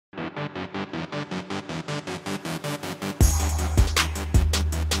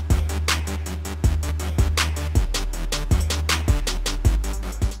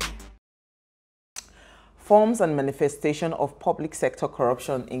forms and manifestation of public sector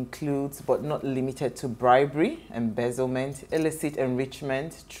corruption includes, but not limited to, bribery, embezzlement, illicit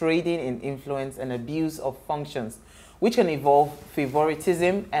enrichment, trading in influence, and abuse of functions, which can involve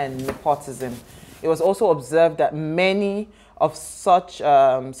favoritism and nepotism. It was also observed that many of such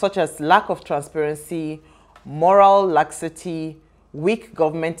as lack of transparency, moral laxity, weak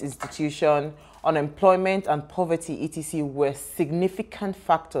government institution, unemployment and poverty, etc., were significant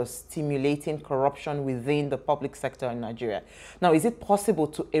factors stimulating corruption within the public sector in Nigeria. Now, is it possible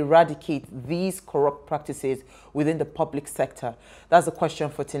to eradicate these corrupt practices within the public sector? That's the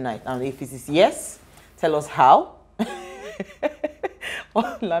question for tonight. And if it is yes, tell us how.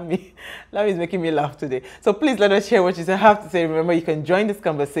 Oh, Lami is making me laugh today. So please let us share what you have to say. Remember, you can join this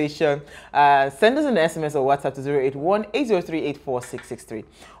conversation. Send us an SMS or WhatsApp to 081-803-84663. All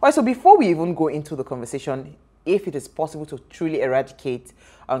right, so before we even go into the conversation, if it is possible to truly eradicate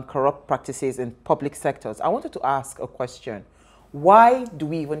corrupt practices in public sectors, I wanted to ask a question. Why do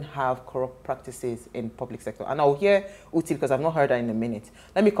we even have corrupt practices in public sector? And I'll hear Uti because I've not heard her in a minute.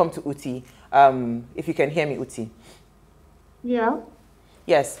 Let me come to Uti. If you can hear me, Uti. Yeah.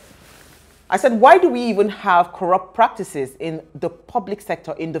 Yes. I said, why do we even have corrupt practices in the public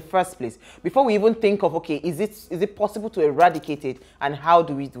sector in the first place? Before we even think of, okay, is it possible to eradicate it, and how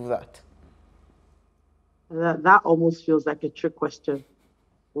do we do that? That almost feels like a trick question.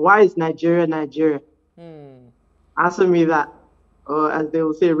 Why is Nigeria Nigeria? Answer me that. Or as they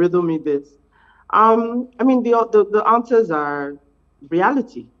will say, riddle me this. I mean, the answers are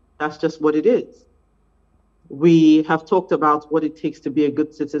reality. That's just what it is. We have talked about what it takes to be a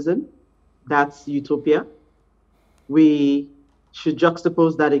good citizen. That's utopia. We should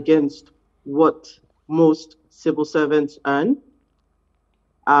juxtapose that against what most civil servants earn.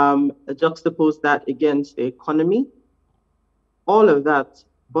 Juxtapose that against the economy. All of that,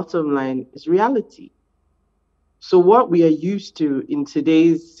 bottom line, is reality. So what we are used to in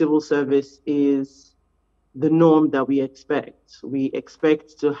today's civil service is the norm that we expect. We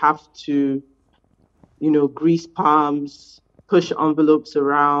expect to have to, grease palms, push envelopes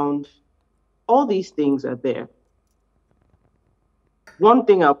around. All these things are there. One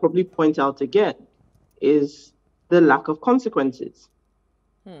thing I'll probably point out again is the lack of consequences.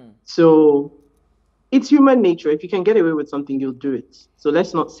 So it's human nature. If you can get away with something, you'll do it. So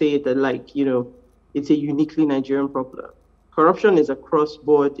let's not say that it's a uniquely Nigerian problem. Corruption is across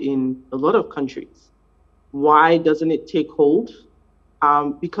board in a lot of countries. Why doesn't it take hold?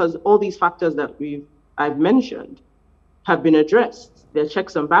 Because all these factors that I've mentioned have been addressed. There are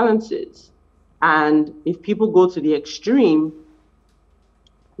checks and balances. And if people go to the extreme,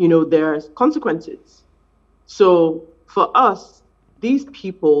 there's consequences. So for us, these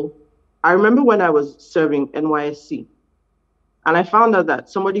people, I remember when I was serving NYSC, and I found out that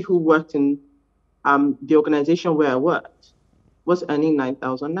somebody who worked in the organization where I worked was earning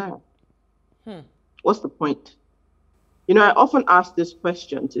 9,000 naira. What's the point? I often ask this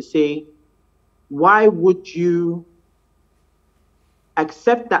question to say, why would you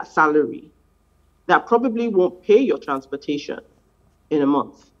accept that salary that probably won't pay your transportation in a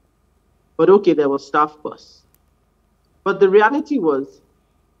month? But okay, there was staff bus. But the reality was,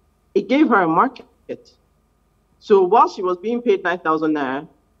 it gave her a market. So while she was being paid 9,000 naira,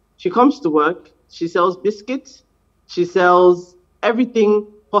 she comes to work, she sells biscuits, she sells everything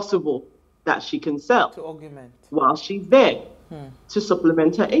possible that she can sell to augment while she's there to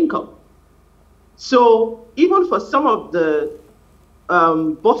supplement her income. So even for some of the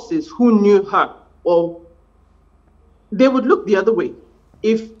bosses who knew her, or they would look the other way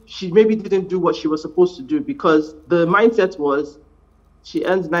if she maybe didn't do what she was supposed to do, because the mindset was, she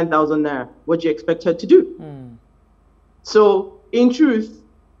earns 9,000 naira. What do you expect her to do? So in truth,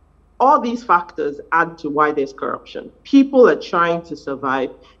 all these factors add to why there's corruption. People are trying to survive.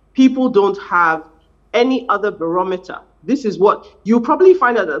 People don't have any other barometer. This is what you'll probably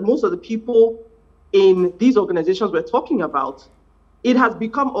find out, that most of the people in these organizations we're talking about, it has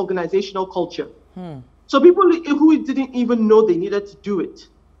become organizational culture. So people who didn't even know they needed to do it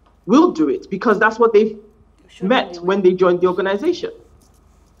will do it because that's what they've met when they joined the organization.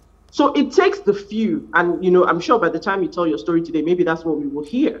 So it takes the few, and I'm sure by the time you tell your story today, maybe that's what we will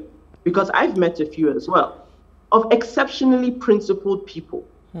hear, because I've met a few as well, of exceptionally principled people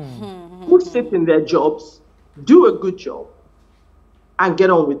who sit in their jobs, do a good job, and get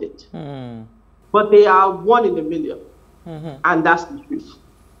on with it. But they are one in a million, and that's the truth.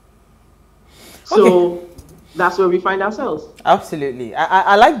 So that's where we find ourselves. Absolutely.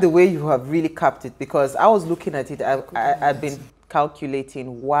 I like the way you have really capped it, because I was looking at it. I've been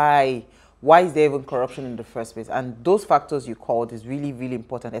calculating why why is there even corruption in the first place? And those factors you called is really, really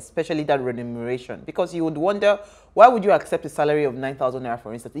important, especially that remuneration. Because you would wonder, why would you accept a salary of 9,000 naira,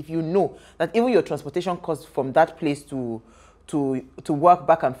 for instance, if you know that even your transportation costs from that place to work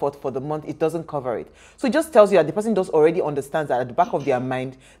back and forth for the month, it doesn't cover it. So it just tells you that the person does already understands that at the back of their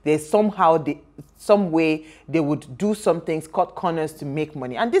mind, there's somehow, some way they would do some things, cut corners to make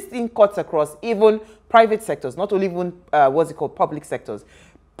money. And this thing cuts across even private sectors, not only even, public sectors.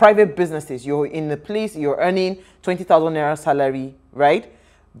 Private businesses, you're in a place, you're earning 20,000 naira salary, right?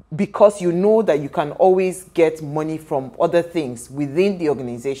 Because you know that you can always get money from other things within the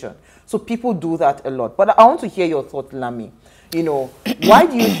organization. So people do that a lot. But I want to hear your thought, Lami. You know, why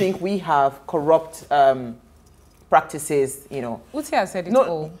do you think we have corrupt practices, you know? Uti has said it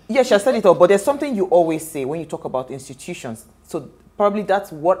all. Yeah, she has said it all. But there's something you always say when you talk about institutions. So probably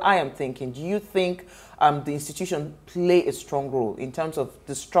that's what I am thinking. Do you think the institution play a strong role in terms of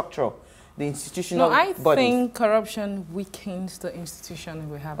the structure, the institutional bodies? No, I think corruption weakens the institution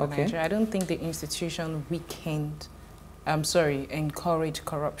we have in Nigeria. I don't think the institution encourage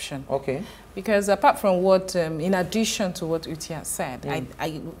corruption. Okay. Because apart from what, in addition to what Uti has said,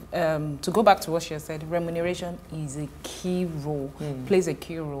 to go back to what she has said, remuneration is a key role, plays a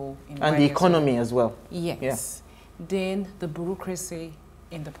key role in and the economy as well. Yes. Yeah. Then the bureaucracy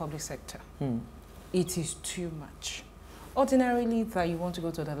in the public sector. It is too much. Ordinarily, that you want to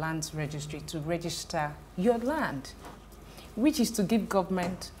go to the lands registry to register your land, which is to give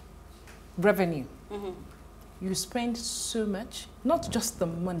government revenue. You spend so much, not just the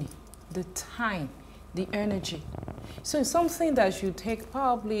money, the time, the energy. So it's something that should take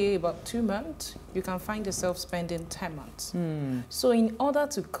probably about 2 months, you can find yourself spending 10 months. So in order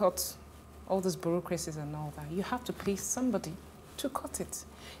to cut all these bureaucracies and all that, you have to pay somebody to cut it.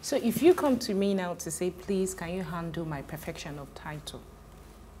 So if you come to me now to say, please, can you handle my perfection of title?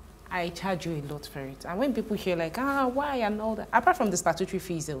 I charge you a lot for it. And when people hear like, why and all that, apart from the statutory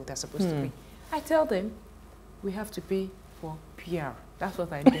fees that they're supposed to pay, I tell them, we have to pay for PR. That's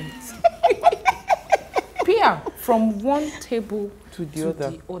what I meant. PR, from one table to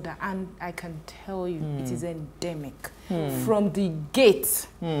the other. And I can tell you, it is endemic. From the gate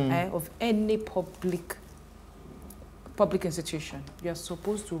of any public institution, you are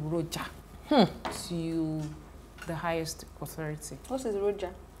supposed to roger to the highest authority. What is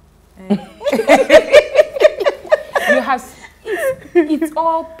roger? It's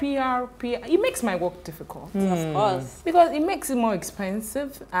all PR. It makes my work difficult. Of course. Because it makes it more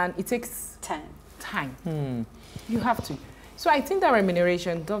expensive and it takes time. You have to. So I think that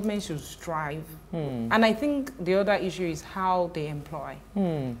remuneration, government should strive. And I think the other issue is how they employ.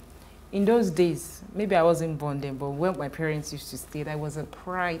 In those days, maybe I wasn't born then, but when my parents used to stay, there was a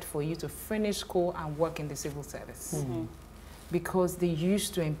pride for you to finish school and work in the civil service. Because they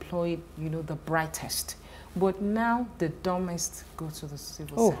used to employ, the brightest. But now the dumbest go to the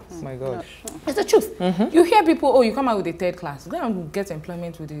civil service. Oh my gosh. It's the truth. You hear people, you come out with a third class, go and get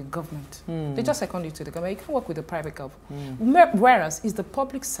employment with the government. They just second you to the government. You can work with the private government. Whereas it's the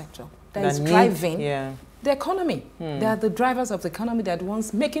public sector that is driving the economy. They are the drivers of the economy. They are the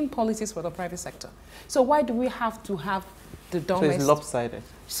ones making policies for the private sector. So why do we have to have the dumbest? So it's lopsided.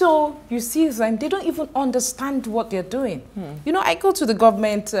 So you see them, they don't even understand what they're doing. I go to the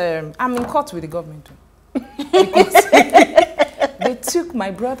government, I'm in court with the government. Because they took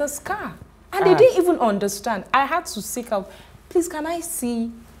my brother's car and they didn't even understand. I had to seek out, please, can I see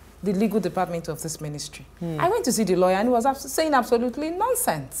the legal department of this ministry? I went to see the lawyer and he was saying absolutely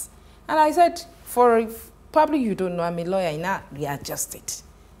nonsense. And I said, probably you don't know, I'm a lawyer, and I readjusted.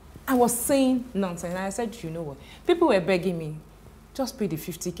 I was saying nonsense. And I said, you know what? People were begging me, just pay the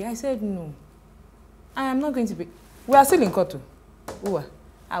 50K. I said, no, I am not going to pay. We are still in court.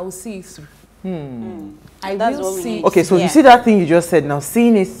 I will see it through. I will see. Okay, so you see that thing you just said now,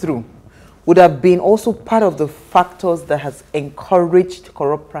 seeing it through would have been also part of the factors that has encouraged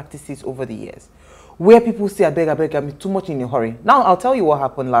corrupt practices over the years. Where people say, I beg, I'm too much in a hurry. Now, I'll tell you what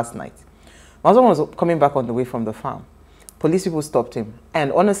happened last night. My husband was coming back on the way from the farm. Police people stopped him.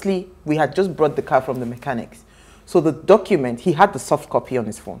 And honestly, we had just brought the car from the mechanics. So the document, he had the soft copy on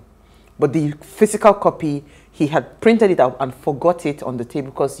his phone. But the physical copy, he had printed it out and forgot it on the table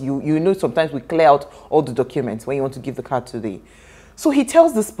because you know sometimes we clear out all the documents when you want to give the car to the... So he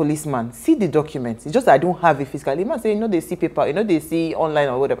tells this policeman, see the documents. It's just that I don't have it physically. He must say, they see paper, they see online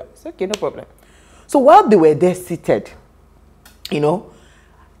or whatever. It's okay, no problem. So while they were there seated,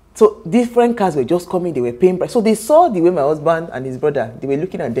 so different cars were just coming, they were paying price. So they saw the way my husband and his brother, they were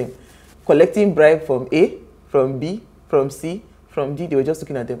looking at them, collecting bribe from A, from B, from C, from D. They were just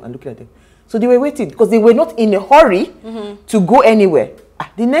looking at them and looking at them. So they were waiting because they were not in a hurry to go anywhere.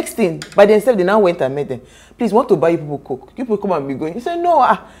 The next thing, by themselves, they now went and met them. Please, want to buy people Coke? People come and be going. He said, no.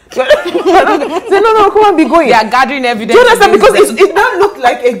 Say, no, come and be going. They are gathering evidence. Do you understand? Because it now looked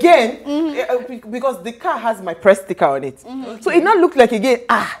like, again, because the car has my press sticker on it. Okay. So it now looked like, again,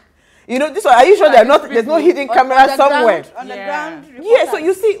 you know, this one, are you sure there's no hidden camera somewhere? On the ground. Yeah, so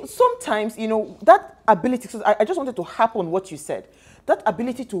you see, sometimes, you know, that ability, so I just wanted to harp on what you said. That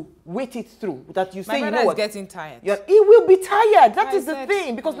ability to wait it through, that you say, you know what? My getting tired. Yeah, he will be tired. That is the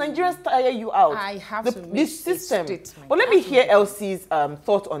thing, because Nigerians tire you out. I have to make this system. Statement. But let me hear Elsie's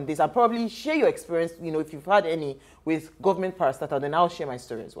thought on this, and probably share your experience, you know, if you've had any with government parastatal, then I'll share my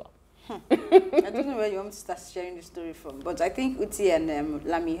story as well. I don't know where you want me to start sharing the story from, but I think Uti and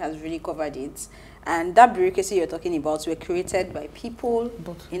Lami has really covered it. And that bureaucracy you're talking about were created by people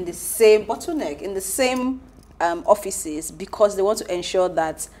in the same bottleneck, in the same offices, because they want to ensure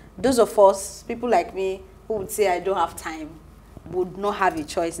that those of us, people like me, who would say I don't have time, would not have a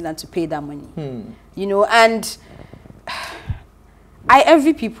choice than to pay that money. You know, and I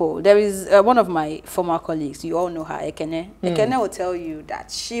envy people. There is one of my former colleagues, you all know her, Ekene. Ekene will tell you that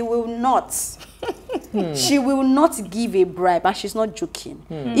she will not, she will not give a bribe, and she's not joking.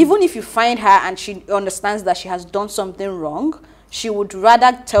 Even if you find her and she understands that she has done something wrong, she would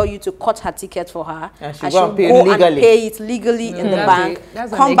rather tell you to cut her ticket for her, and she'll go and pay it legally in the bank,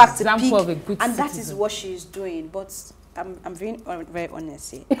 come back to pick, and that is what she's doing. But I'm very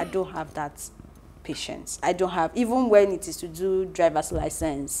honest here. I don't have that patience. I don't have, even when it is to do driver's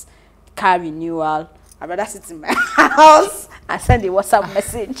license, car renewal, I'd rather sit in my house and send a WhatsApp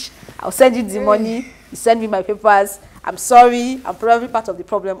message. I'll send you the money, you send me my papers. I'm sorry, I'm probably part of the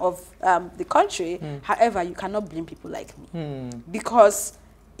problem of the country. However, you cannot blame people like me because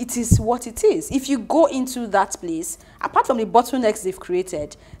it is what it is. If you go into that place, apart from the bottlenecks they've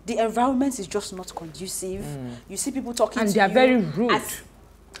created, the environment is just not conducive. You see people talking and to they are you very rude.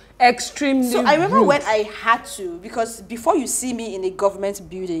 Extremely So I remember rude. when I had to, because before you see me in a government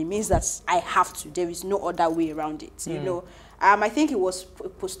building, it means that I have to. There is no other way around it, you know. I think it was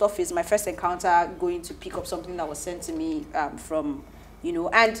post office, my first encounter going to pick up something that was sent to me from, you know,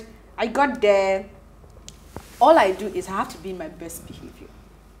 and I got there. All I do is I have to be in my best behavior.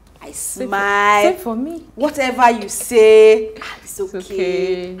 I smile. Same for me. Whatever you say, it's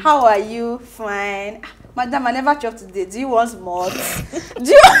okay. How are you? Fine. Madam, I never chopped today. Do you want more?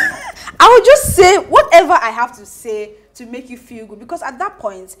 I will just say whatever I have to say to make you feel good, because at that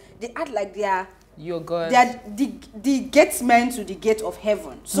point they act like they are God. They are the gatesmen to the gate of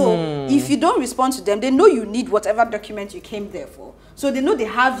heaven. So if you don't respond to them, they know you need whatever document you came there for. So they know they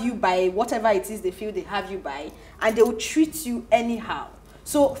have you by whatever it is they feel they have you by, and they will treat you anyhow.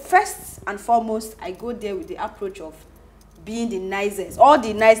 So first and foremost, I go there with the approach of being the nicest. All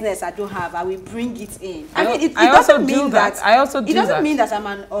the niceness I don't have, I will bring it in. I mean, it doesn't mean that. I also do that. It doesn't mean that I'm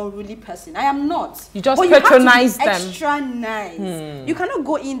an unruly person. I am not. You just patronize them. Extra nice. You cannot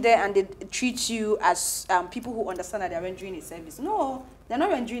go in there and they treat you as people who understand that they're rendering a service. No, they're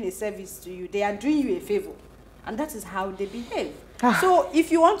not rendering a service to you. They are doing you a favor. And that is how they behave. So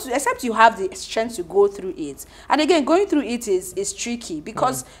if you want to, except you have the strength to go through it. And again, going through it is tricky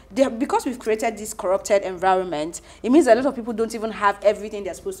because because we've created this corrupted environment, it means a lot of people don't even have everything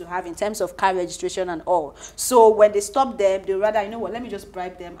they're supposed to have in terms of car registration and all. So when they stop them, they rather, you know what, let me just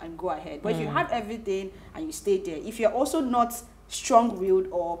bribe them and go ahead. But if you have everything and you stay there, if you're also not strong-willed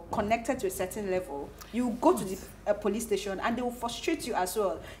or connected to a certain level, you go to the police station and they will frustrate you as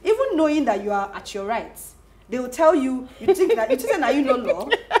well. Even knowing that you are at your rights, they will tell you, you think that now you know law,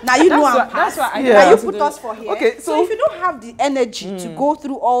 now you know I'm past, now you put us for here. Okay, so if you don't have the energy to go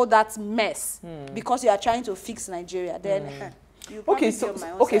through all that mess because you are trying to fix Nigeria, then you probably be on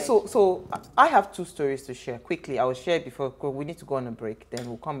my own side. So I have two stories to share quickly. I will share before we need to go on a break. Then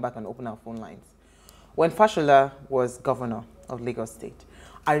we'll come back and open our phone lines. When Fashola was governor of Lagos State,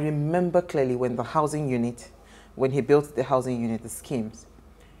 I remember clearly when the housing unit, when he built the housing unit, the schemes,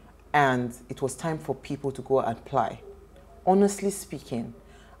 and it was time for people to go and apply. Honestly speaking,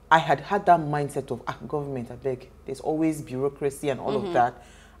 I had that mindset of, government, I beg, there's always bureaucracy and all of that.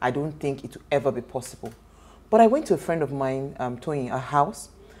 I don't think it will ever be possible. But I went to a friend of mine, towing a house,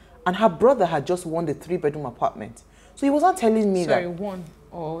 and her brother had just won the 3-bedroom apartment. So he was not telling me that. Sorry, one.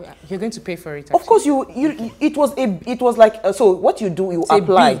 Oh, you're going to pay for it. Actually. Of course, it was like, so what you do, you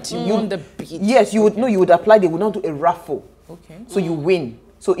apply. You won the bid. Yes, you would apply. They would not do a raffle. Okay. So you win.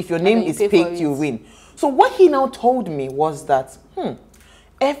 So if your name is picked, you win. So what he now told me was that,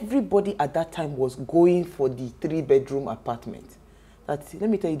 everybody at that time was going for the 3-bedroom apartment. Let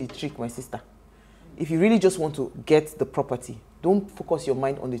me tell you the trick, my sister. if you really just want to get the property, don't focus your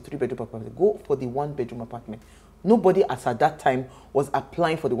mind on the 3-bedroom apartment. Go for the 1-bedroom apartment. Nobody as at that time was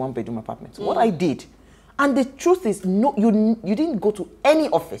applying for the 1-bedroom apartment. So what I did, and the truth is, no, you didn't go to any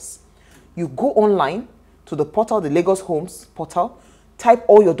office. You go online to the portal, the Lagos Homes portal, type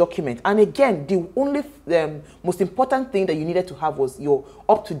all your documents. And again, the only most important thing that you needed to have was your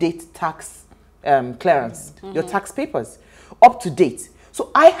up-to-date tax clearance, your tax papers, up to date.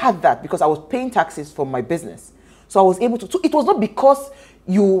 So I had that because I was paying taxes for my business. So I was able to, so it was not because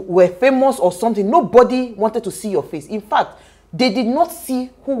you were famous or something. Nobody wanted to see your face. In fact, they did not see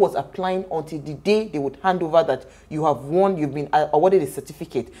who was applying until the day they would hand over that you have won, you've been awarded a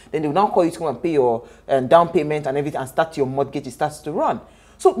certificate. Then they will now call you to come and pay your down payment and everything and start your mortgage. It starts to run.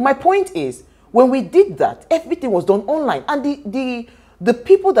 So my point is, when we did that, everything was done online. And the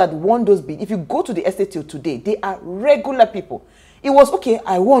people that won those bids, if you go to the estate till today, they are regular people. It was, okay,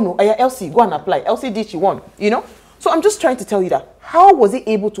 I won, Elsie, go and apply. Elsie did, she won, you know? So I'm just trying to tell you that, how was he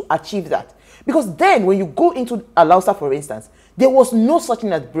able to achieve that? Because then when you go into Alausa, for instance, there was no such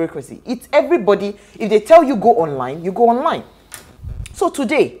thing as bureaucracy. It's everybody, if they tell you go online, you go online. So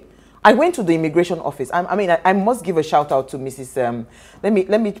today, I went to the immigration office. I must give a shout out to Mrs.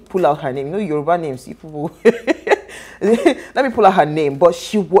 Let me pull out her name. You know, Yoruba names, people. Let me pull out her name. But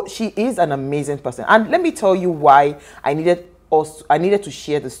she is an amazing person. And let me tell you why I needed to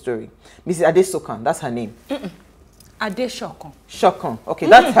share the story. Mrs. Adesokan, that's her name. Adeshokon. Shokon. Okay,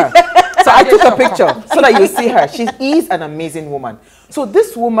 that's her. So I took a picture so that you see her. She is an amazing woman. So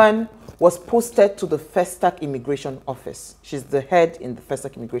this woman was posted to the Festac Immigration Office. She's the head in the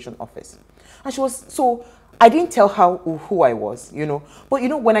Festac Immigration Office. And she was, so I didn't tell her who I was, you know. But, you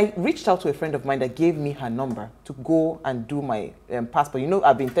know, when I reached out to a friend of mine that gave me her number to go and do my passport, you know,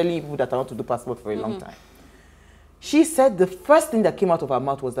 I've been telling people that I want to do passport for a long time. She said the first thing that came out of her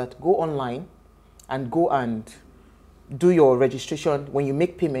mouth was that go online and go and do your registration. When you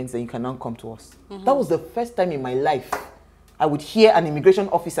make payments, then you can now come to us. That was the first time in my life I would hear an immigration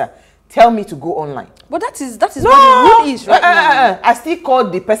officer tell me to go online. But that is what the rule is right now. I still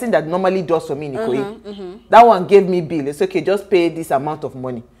called the person that normally does for me in Ikoyi. That one gave me bill. It's okay, just pay this amount of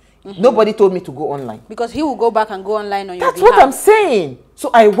money. Nobody told me to go online. Because he will go back and go online on your behalf. That's what I'm saying. So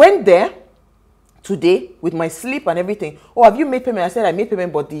I went there today with my slip and everything. Oh, have you made payment? I said I made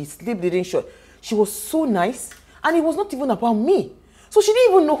payment, but the slip didn't show. She was so nice. And it was not even about me. So she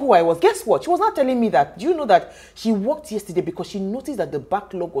didn't even know who I was. Guess what? She was not telling me that. Do you know that she worked yesterday because she noticed that the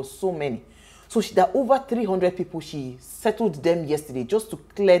backlog was so many. So there are over 300 people. She settled them yesterday just to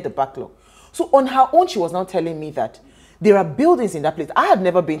clear the backlog. So on her own, she was now telling me that there are buildings in that place. I had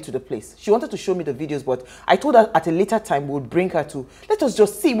never been to the place. She wanted to show me the videos, but I told her at a later time we would bring her to, let us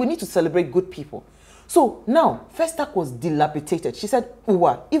just see. We need to celebrate good people. So now, Festac was dilapidated. She said,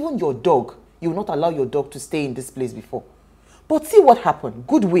 Uwa, even your dog, you will not allow your dog to stay in this place before. But see what happened.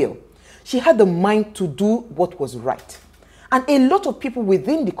 Goodwill. She had the mind to do what was right. And a lot of people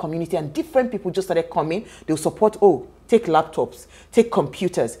within the community and different people just started coming. They'll support, oh, take laptops, take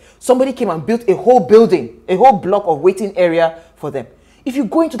computers. Somebody came and built a whole building, a whole block of waiting area for them. If you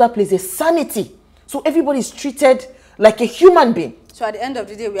go into that place, there's sanity. So everybody is treated like a human being. So at the end of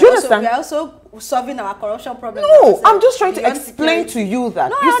the day, we are also solving our corruption problem. No, I'm just trying to explain to you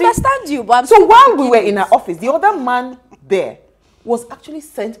that. No, I understand you, but so while we were in our office, the other man there was actually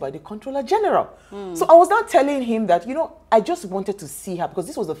sent by the Controller General. So I was not telling him that, you know, I just wanted to see her because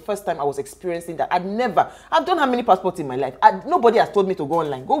this was the first time I was experiencing that. I've done how many passports in my life? Nobody has told me to go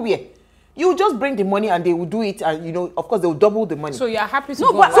online. Go where? You just bring the money and they will do it, and you know, of course, they will double the money. So you're happy to go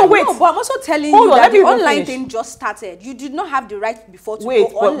online? So wait. No, but I'm also telling you that the online thing just started. You did not have the right before to go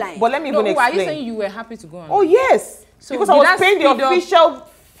online. But let me even explain. Are you saying you were happy to go online? Oh, yes. So because I was paying the official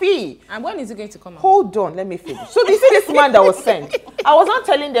fee. And when is it going to come out? Hold on, let me finish. So you see this man that was sent. I was not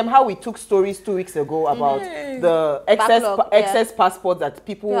telling them how we took stories 2 weeks ago about the excess passport that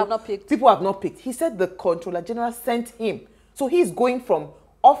people have not picked. He said the Controller General sent him. So he's going from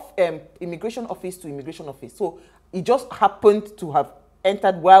immigration office to immigration office. So it just happened to have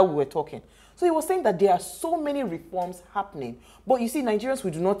entered while we were talking. So he was saying that there are so many reforms happening. But you see, Nigerians,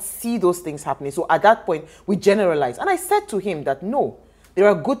 we do not see those things happening. So at that point, we generalize. And I said to him that no, there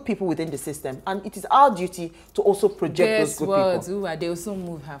are good people within the system. And it is our duty to also project those good people. They also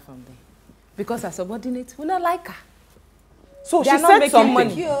move her from there. Because her subordinates will not like her. So she said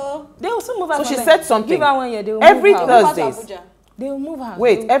something. They also move her from there. So she said something. Give her 1 year, they will every move her. Thursdays. They will move her.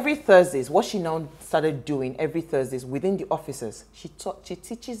 Wait, every Thursdays, what she now started doing every Thursdays within the offices, she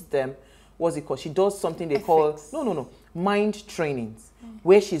teaches them what's it called? She does something they call, mind trainings,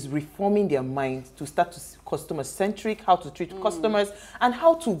 where she's reforming their minds to start to customer-centric, how to treat customers, and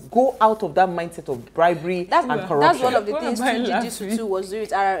how to go out of that mindset of bribery and corruption. That's one of the things Tunji too was doing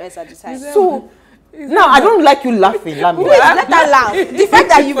with RRS at the time. So, now, I don't like you laughing, Lami. Let her laugh. The fact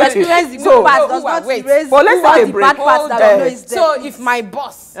that you've experienced the good part does not erase the bad parts that we know is there. So, if my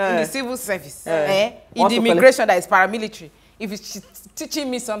boss in the civil service, in the immigration that is paramilitary, if she's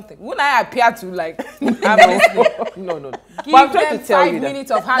teaching me something, wouldn't I appear to like no. Give I'm trying to tell 5 minutes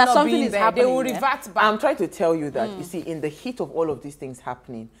of her that not being there, they will revert back. I'm trying to tell you that, you see, in the heat of all of these things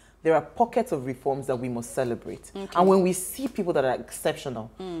happening, there are pockets of reforms that we must celebrate. Okay. And when we see people that are exceptional,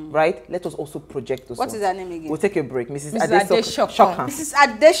 right, let us also project those What is her name again? We'll take a break. Mrs. Adeshokon. Mrs.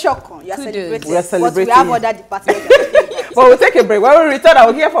 Adeshokon. You are celebrating. We are celebrating. But we have other departments. But we'll take a break. When we return, I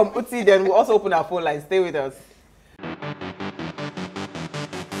will hear from Uti, then we'll also open our phone line. Stay with us.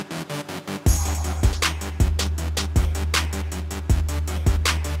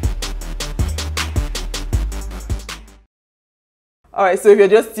 All right, so if you're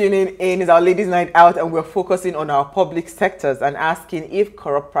just tuning in, it's our Ladies' Night Out, and we're focusing on our public sectors and asking if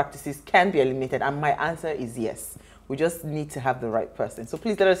corrupt practices can be eliminated. And my answer is yes. We just need to have the right person. So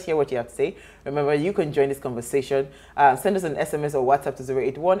please let us hear what you have to say. Remember, you can join this conversation. Send us an SMS or WhatsApp to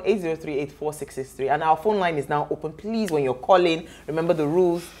 081-803-84663. And our phone line is now open. Please, when you're calling, remember the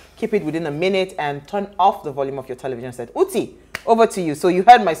rules. Keep it within a minute and turn off the volume of your television set. Uti, over to you. So you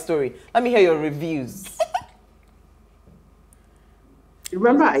heard my story. Let me hear your reviews.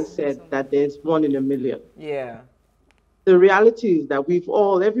 Remember I said that there's 1 in a million. Yeah. The reality is that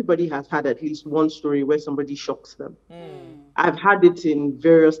everybody has had at least one story where somebody shocks them. I've had it in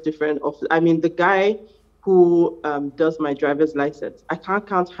various different offices. I mean, the guy who does my driver's license, I can't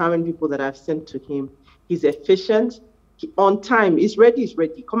count how many people that I've sent to him. He's efficient, on time, he's ready.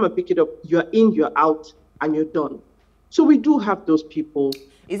 Come and pick it up. You're in, you're out, and you're done. So we do have those people.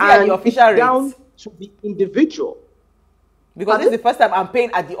 Is it at the official rate? Down to the individual. Because this is the first time I'm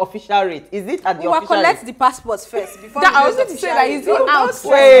paying at the official rate. Is it at the official rate? Collect the passports first before I was going to say that is it out.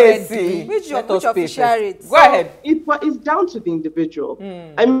 Wait, which official rate? Go ahead. It's down to the individual.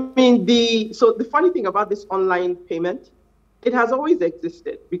 I mean, the funny thing about this online payment, it has always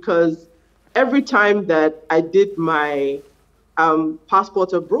existed, because every time that I did my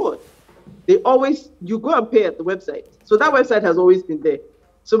passport abroad, you go and pay at the website. So that website has always been there.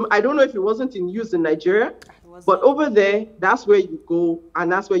 So I don't know if it wasn't in use in Nigeria, but over there, that's where you go,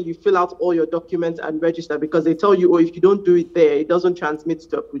 and that's where you fill out all your documents and register, because they tell you, if you don't do it there, it doesn't transmit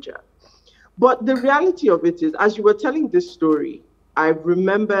to Abuja. But the reality of it is, as you were telling this story, I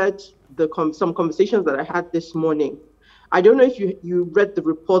remembered some conversations that I had this morning. I don't know if you read the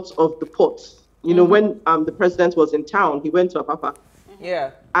reports of the ports. You know, when the president was in town, he went to Apapa.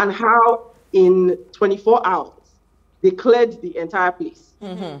 Yeah. And how in 24 hours, they cleared the entire place.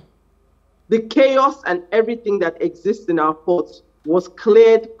 The chaos and everything that exists in our ports was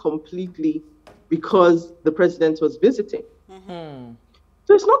cleared completely because the president was visiting. So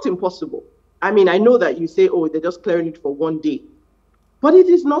it's not impossible. I mean, I know that you say, they're just clearing it for one day, but it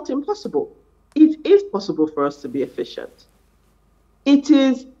is not impossible. It is possible for us to be efficient. It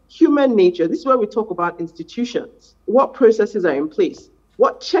is human nature. This is where we talk about institutions. What processes are in place?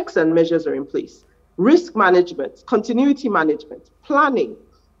 What checks and measures are in place? Risk management, continuity management, planning.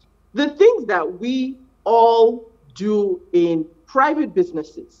 The things that we all do in private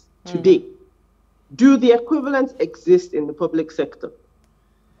businesses today, do the equivalents exist in the public sector?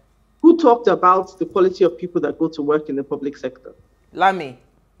 Who talked about the quality of people that go to work in the public sector? Lami,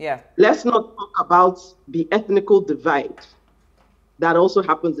 yeah. Let's not talk about the ethnical divide that also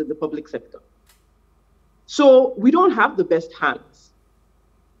happens in the public sector. So we don't have the best hands.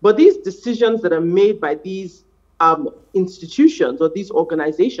 But these decisions that are made by these institutions, or these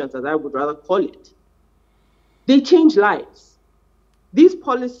organizations, as I would rather call it, they change lives. These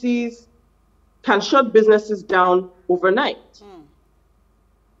policies can shut businesses down overnight.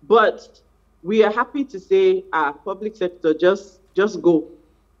 But we are happy to say, public sector, just go.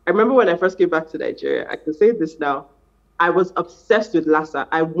 I remember when I first came back to Nigeria, I can say this now, I was obsessed with LASA.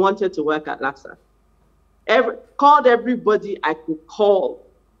 I wanted to work at LASA. Called everybody I could call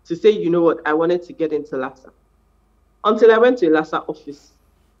to say, you know what, I wanted to get into LASA. Until I went to a LASA office.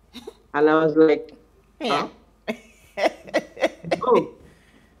 And I was like, huh?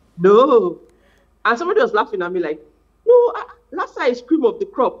 No. And somebody was laughing at me like, no, LASA is cream of the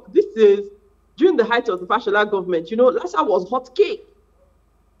crop. This is during the height of the Fashola government. You know, LASA was hot cake.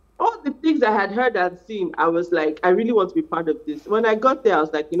 All the things I had heard and seen, I was like, I really want to be part of this. When I got there, I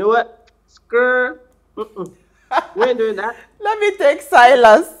was like, you know what? We ain't doing that. Let me take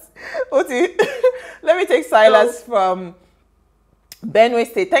Silas. Uti, let me take Silas from Benue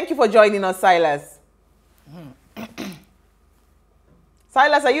State. Thank you for joining us, Silas.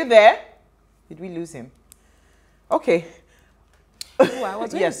 Silas, are you there? Did we lose him? Okay. Oh, I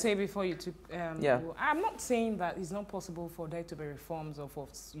was going to say before you took, I'm not saying that it's not possible for there to be reforms or for,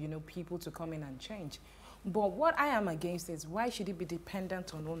 you know, people to come in and change. But what I am against is why should it be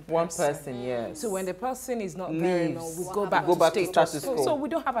dependent on one person? One person, yes. So when the person is not there, you know, we go back to status quo. So we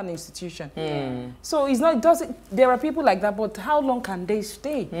don't have an institution. So it's not, there are people like that, but how long can they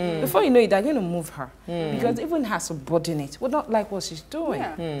stay? Before you know it, they're going to move her. Because even her subordinate would not like what she's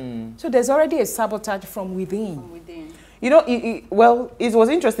doing. So there's already a sabotage from within. You know, well, it was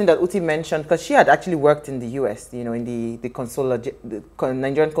interesting that Uti mentioned, because she had actually worked in the US, you know, in the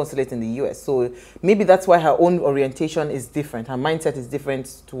Nigerian consulate in the US. So maybe that's why her own orientation is different. Her mindset is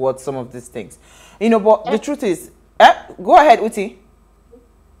different towards some of these things. You know, but the truth is, go ahead, Uti.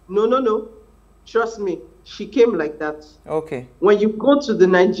 No. Trust me. She came like that. Okay. When you go to the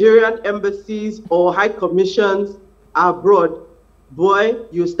Nigerian embassies or high commissions abroad, boy,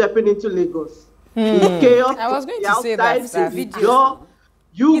 you're stepping into Lagos. Chaos. I was going to say that video.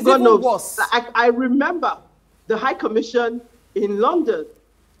 You gonna worse. I remember the High Commission in London.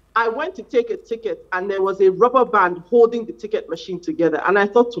 I went to take a ticket and there was a rubber band holding the ticket machine together. And I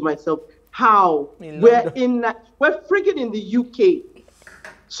thought to myself, how? We're friggin' in the UK.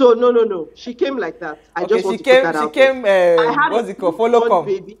 So no. She came like that. I just want to put that out. She came, what's it called? Follow come.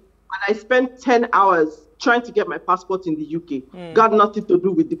 Baby, and I spent 10 hours trying to get my passport in the UK. Got nothing to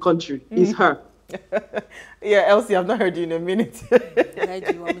do with the country. It's her. Yeah, Elsie, I've not heard you in a minute. Where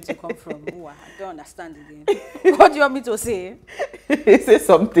do you want me to come from? Oh, I don't understand again. What do you want me to say? Say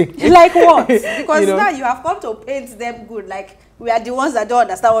something. Like what? Because now you have come to paint them good. Like we are the ones that don't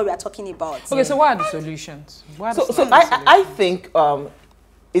understand what we are talking about. Okay, so what are the solutions? I think,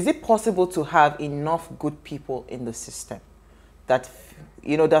 is it possible to have enough good people in the system that,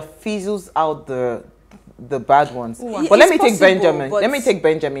 you know, that fizzles out the bad ones? But let me take Benjamin. Let me take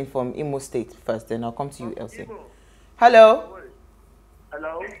Benjamin from Imo State first, then I'll come to you, Elsie. Hello.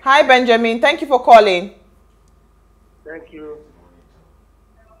 Hello. Hi, Benjamin. Thank you for calling. Thank you.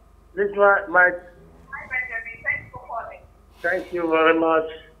 This is my. Hi, Benjamin. Thanks for calling. Thank you very much.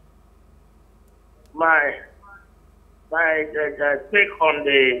 My take on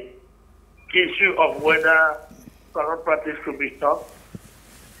the issue of whether corrupt practice could be stopped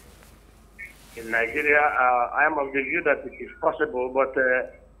in Nigeria, I am of the view that it is possible, but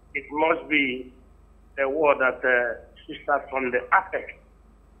it must be a war that starts from the apex,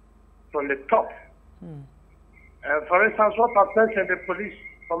 from the top. For instance, what happens in the police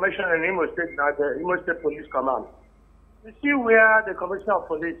formation in Imo State, now the Imo State Police Command. You see where the Commissioner of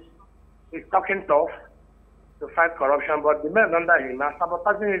Police is talking tough to fight corruption, but the men under him are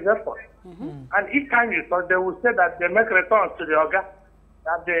sabotaging his efforts. And each time you talk, they will say that they make returns to the organ,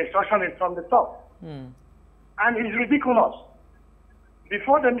 that the instruction is from the top. And it's ridiculous.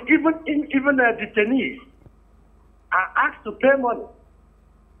 Before them, even the detainees are asked to pay money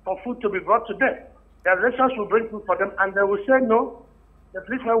for food to be brought to them. Their relations will bring food for them, and they will say no, the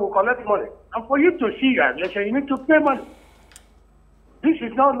policeman will collect money. And for you to see your relation, you need to pay money. This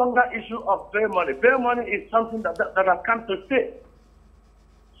is no longer issue of bail money. Bail money is something that has come to stay.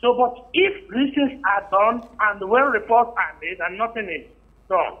 So, but if reasons are done and when reports are made and nothing is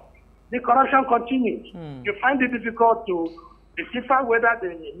done, the corruption continues. You find it difficult to decipher whether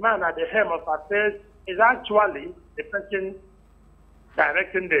the man at the helm of affairs is actually the person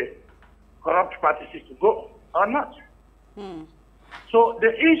directing the corrupt practices to go or not. So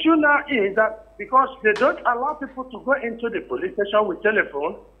the issue now is that because they don't allow people to go into the police station with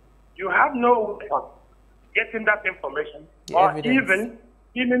telephone, you have no way of getting that information or even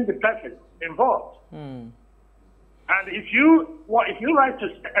the person involved. And if you write to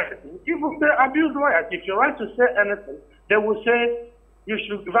say anything, even the abuse lawyers, if you write to say anything, they will say you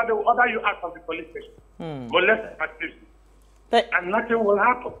should, they will order you out of the police station. Molest activity. And nothing will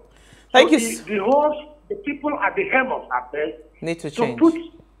happen. Thank so you. The people at the helm of affairs need to change. Put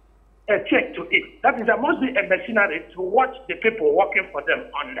a check to it. That is, there must be a machinery to watch the people working for them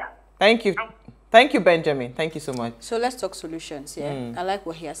under. Thank you. Thank you, Benjamin. Thank you so much. So let's talk solutions. Yeah, I like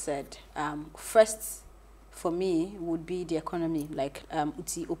what he has said. First, for me, would be the economy. Like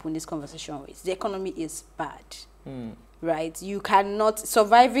Uti opened this conversation with. The economy is bad, right? You cannot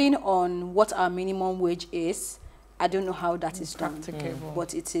surviving on what our minimum wage is. I don't know how that is done,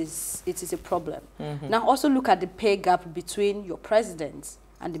 but it is a problem. Now also look at the pay gap between your president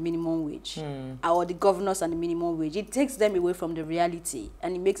and the minimum wage, or the governors and the minimum wage. It takes them away from the reality,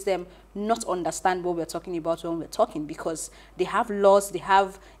 and it makes them not understand what we're talking about when we're talking, because they have laws, they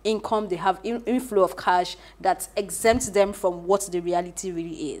have income, they have inflow of cash that exempts them from what the reality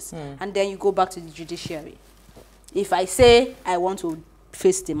really is. And then you go back to the judiciary. If I say I want to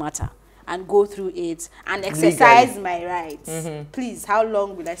face the matter and go through it and exercise my rights, please, how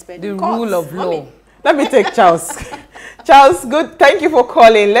long will I spend in court? The rule of law. Let me take Charles. Charles, good. Thank you for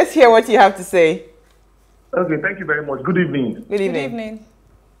calling. Let's hear what you have to say. Okay, thank you very much. Good evening. Good evening. Good evening.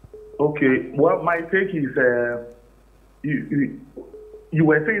 Okay, well, my take is you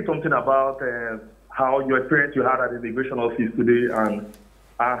were saying something about how your experience you had at the immigration office today and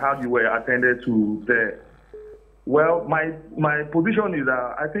how you were attended to there. Well, my position is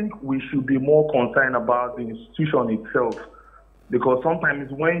that I think we should be more concerned about the institution itself. Because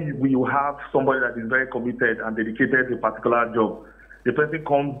sometimes when you have somebody that is very committed and dedicated to a particular job, the person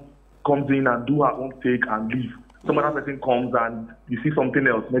comes in and do her own take and leave. Some other person comes and you see something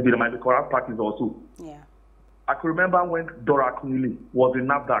else. Maybe there might be corrupt parties also. Yeah. I can remember when Dora Kunili was in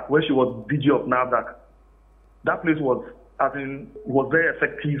NAFDAC, when she was DG of NAFDAC. That place was very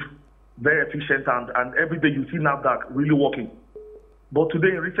effective, very efficient, and every day you see NAFDAC really working. But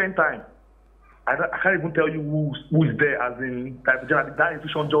today, in recent time, I can't even tell you who is there, as in that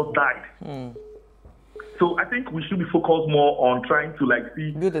institution just died. So I think we should be focused more on trying to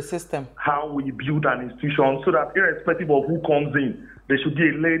build a system, how we build an institution, so that irrespective of who comes in, there should be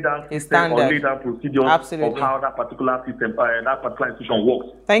a laid down system or laid down procedure of how that particular system, that particular institution works.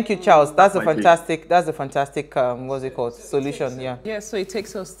 Thank you, Charles. That's a fantastic. That's a fantastic. What's it called? Solution. Yeah. Yeah. So it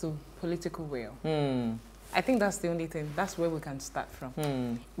takes us to political will. I think that's the only thing. That's where we can start from.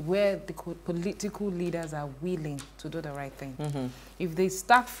 Where the political leaders are willing to do the right thing. If they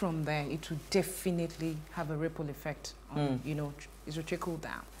start from there, it will definitely have a ripple effect on, it will trickle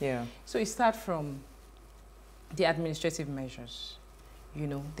down. Yeah. So it starts from the administrative measures.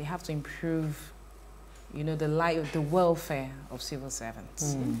 They have to improve, the welfare of civil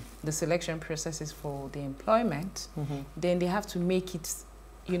servants. The selection processes for the employment. Then they have to make it,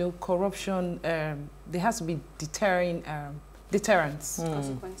 corruption, there has to be deterrence.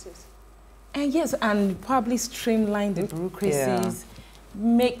 Consequences. And yes, and probably streamline the bureaucracies,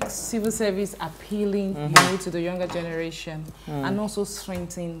 make civil service appealing, to the younger generation, and also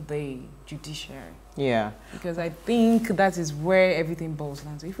strengthen the judiciary. Yeah. Because I think that is where everything boils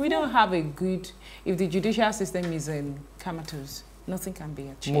down to. If we don't have if the judicial system is in comatose, nothing can be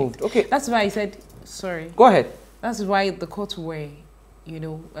achieved. Moved. Okay. That's why I said, sorry. Go ahead. That's why the court were,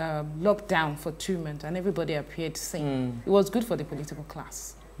 locked down for 2 months and everybody appeared sane. It was good for the political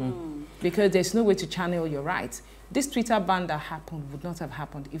class. Because there's no way to channel your rights. This Twitter ban that happened would not have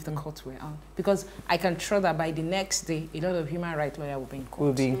happened if the courts were on. Because I can trust that by the next day, a lot of human rights lawyers will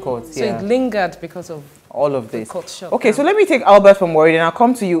be in court. So it lingered because of all of this. Court shut okay, down. So let me take Albert from Warren and I'll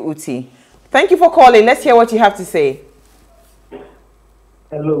come to you, Uti. Thank you for calling. Let's hear what you have to say.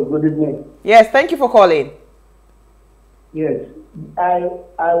 Hello, good evening. Yes, thank you for calling. Yes,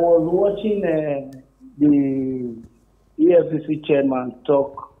 I was watching the EFCC chairman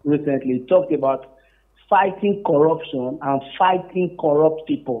talk recently. Talked about fighting corruption and fighting corrupt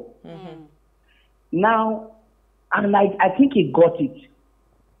people. Now, and I think he got it.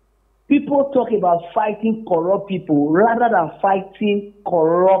 People talk about fighting corrupt people rather than fighting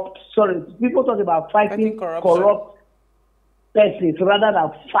corrupt. Sorry, people talk about fighting corrupt persons rather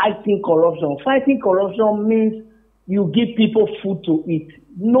than fighting corruption. Fighting corruption means you give people food to eat.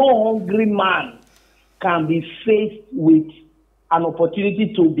 No hungry man can be faced with an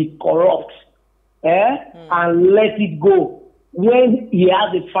opportunity to be corrupt and let it go when he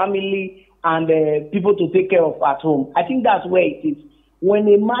has a family and people to take care of at home. I think that's where it is. When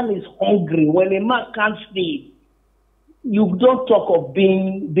a man is hungry, when a man can't feed, you don't talk of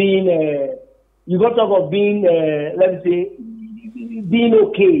being let me say, being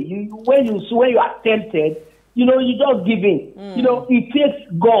okay. When you are tempted, you don't give in. It takes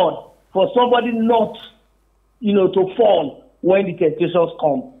God for somebody not, to fall when the temptations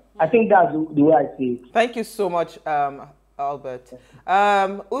come. I think that's the way I see it. Thank you so much, Albert.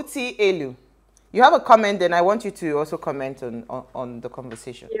 Uti Elu, you have a comment, and I want you to also comment on the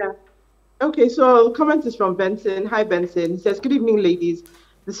conversation. Yeah. Okay, so comment is from Benson. Hi, Benson. He says, good evening, ladies.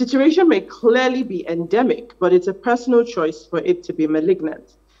 The situation may clearly be endemic, but it's a personal choice for it to be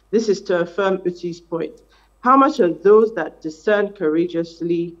malignant. This is to affirm Uti's point. How much are those that discern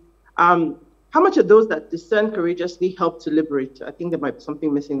courageously help to liberate? I think there might be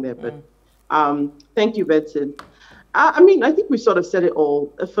something missing there, but thank you, Benson. I think we sort of said it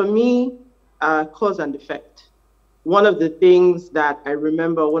all. For me, cause and effect. one of the things that I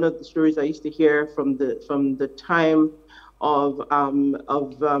remember, one of the stories I used to hear from the time of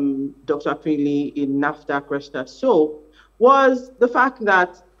Dr. Akinli in NAFDAC Resta So was the fact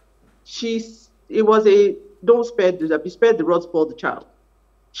that it was a don't spare be spared the rod, spoil the child.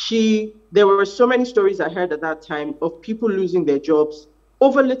 There were so many stories I heard at that time of people losing their jobs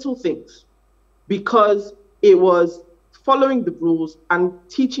over little things because it was following the rules and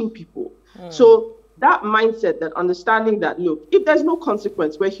teaching people. So that mindset, that understanding that, look, if there's no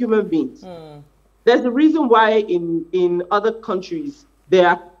consequence, we're human beings. There's a reason why in other countries there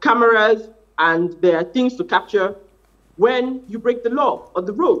are cameras and there are things to capture when you break the law on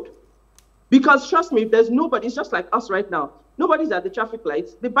the road. Because trust me, if there's nobody, it's just like us right now. Nobody's at the traffic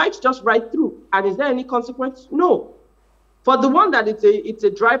lights. The bikes just ride through. And is there any consequence? No. For the one that it's a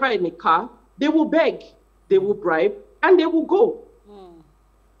driver in a car, they will beg, they will bribe, and they will go.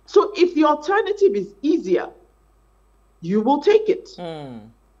 So if the alternative is easier, you will take it.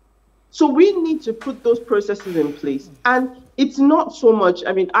 So we need to put those processes in place. And it's not so much,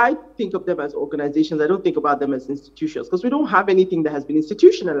 I mean, I think of them as organizations. I don't think about them as institutions because we don't have anything that has been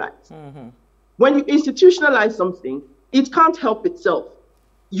institutionalized. When you institutionalize something, it can't help itself.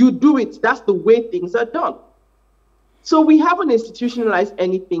 You do it. That's the way things are done. So we haven't institutionalized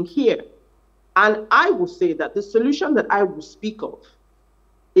anything here. And I will say that the solution that I will speak of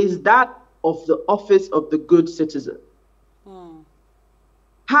is that of the office of the good citizen.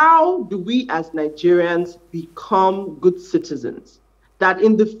 How do we as Nigerians become good citizens that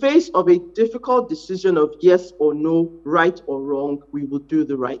in the face of a difficult decision of yes or no, right or wrong, we will do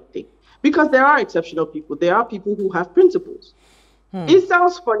the right thing? Because there are exceptional people. There are people who have principles. It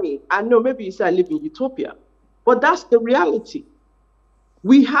sounds funny. I know maybe you say I live in utopia, but that's the reality.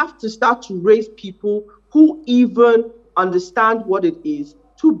 We have to start to raise people who even understand what it is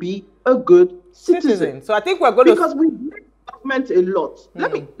to be a good citizen. So I think we're going to... Because we blame the government a lot.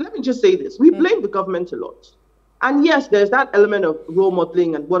 Let me just say this. We blame the government a lot. And yes, there's that element of role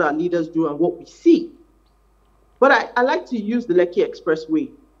modeling and what our leaders do and what we see. But I like to use the Lekki Expressway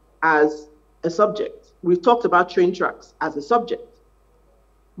as a subject. We've talked about train tracks as a subject.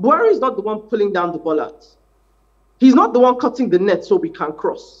 Buhari is not the one pulling down the bollards. He's not the one cutting the net so we can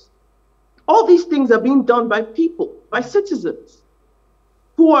cross. All these things are being done by people, by citizens,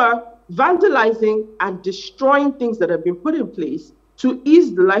 who are vandalizing and destroying things that have been put in place to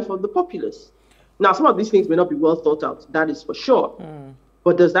ease the life of the populace. Now, some of these things may not be well thought out, that is for sure.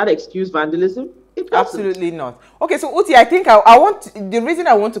 But does that excuse vandalism? It doesn't. Absolutely not. Okay, so Uti, I think the reason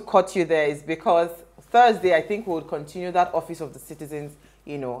I want to cut you there is because Thursday, I think we'll continue that Office of the Citizens,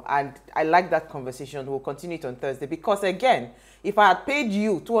 you know, and I like that conversation. We'll continue it on Thursday because, again, if I had paid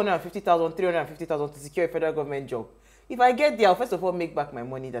you 250,000, 350,000 to secure a federal government job, if I get there, I'll first of all make back my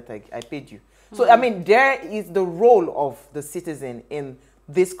money that I paid you. So, I mean, there is the role of the citizen in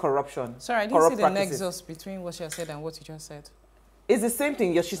this corruption. Sorry, I didn't see the nexus between what you said and what you just said. It's the same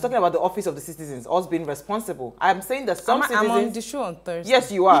thing. She's talking about the Office of the Citizens, us being responsible. I'm saying that some citizens... I'm on the show on Thursday.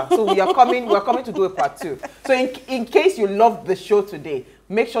 Yes, you are. So we're coming to do a part 2. So in case you loved the show today,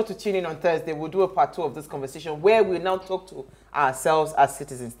 make sure to tune in on Thursday. We'll do a part 2 of this conversation where we'll now talk to ourselves as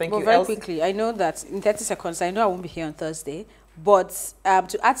citizens. Thank you, very quickly, I know that in 30 seconds, I know I won't be here on Thursday, but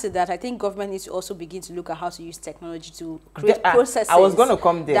to add to that, I think government needs to also begin to look at how to use technology to create processes I was going to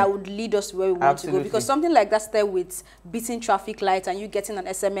come there. That would lead us to where we want to go. Because something like that started with beating traffic lights and you getting an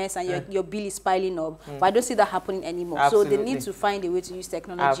SMS and your bill is piling up. But I don't see that happening anymore. So they need to find a way to use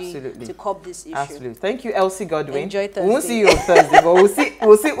technology to curb this issue. Absolutely. Thank you, Elsie Godwin. Enjoy Thursday. We won't see you on Thursday, but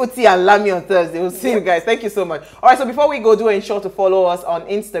we'll see Uti and Lami on Thursday. We'll see you guys. Thank you so much. All right, so before we go, do ensure to follow us on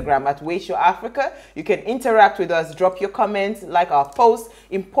Instagram at PlusTvAfrica. You can interact with us, drop your comments, like our posts.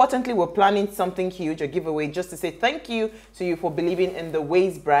 Importantly, we're planning something huge, a giveaway, just to say thank you to you for believing in the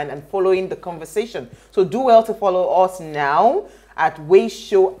Ways brand and following the conversation. So do well to follow us now at Ways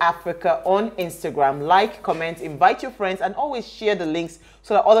Show Africa on Instagram. Like, comment, invite your friends, and always share the links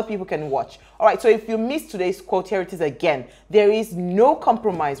so that other people can watch. All right, so if you missed today's quote, here it is again. There is no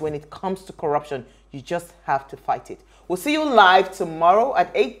compromise when it comes to corruption. You just have to fight it. We'll see you live tomorrow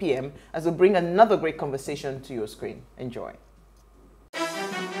at 8 p.m. as we bring another great conversation to your screen. Enjoy.